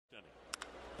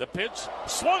The pitch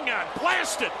swung on,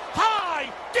 blasted,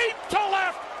 high, deep to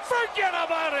left. Forget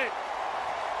about it.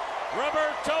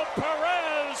 Roberto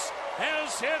Perez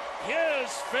has hit his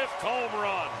 5th home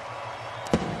run.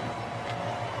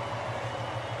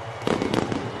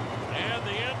 And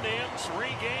the Indians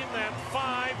regain that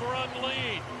 5-run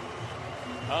lead.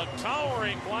 A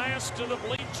towering blast to the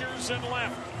bleachers and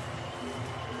left.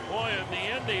 Boy, and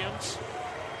the Indians,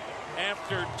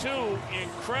 after 2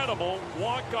 incredible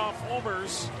walk-off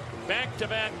homers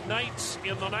back-to-back nights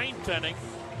in the 9th inning,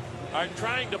 are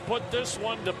trying to put this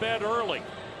one to bed early.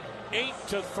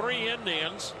 8-3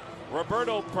 Indians.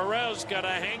 Roberto Perez got a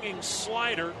hanging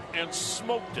slider and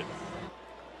smoked it.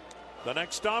 The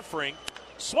next offering,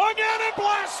 swung in and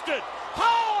blasted.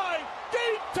 High,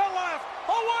 deep to left,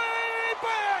 away,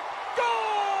 back,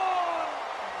 gone!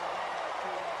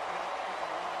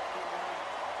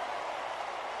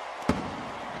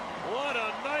 What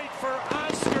a night for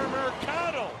Oscar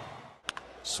Mercado.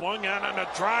 Swung on a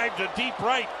drive to deep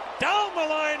right. Down the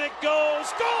line it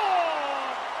goes, gone!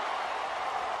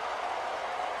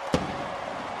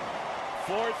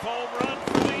 4th home run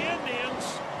for the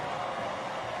Indians.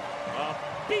 A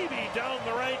BB down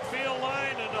the right field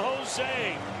line, and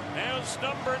Jose has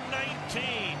number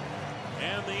 19.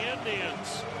 And the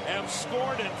Indians have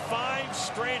scored in 5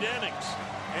 straight innings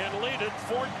and lead it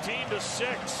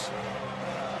 14-6.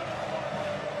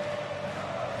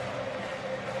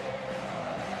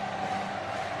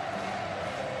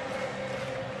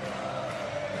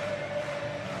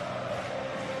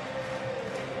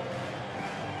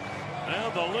 Now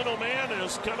the little man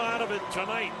has come out of it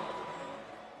tonight.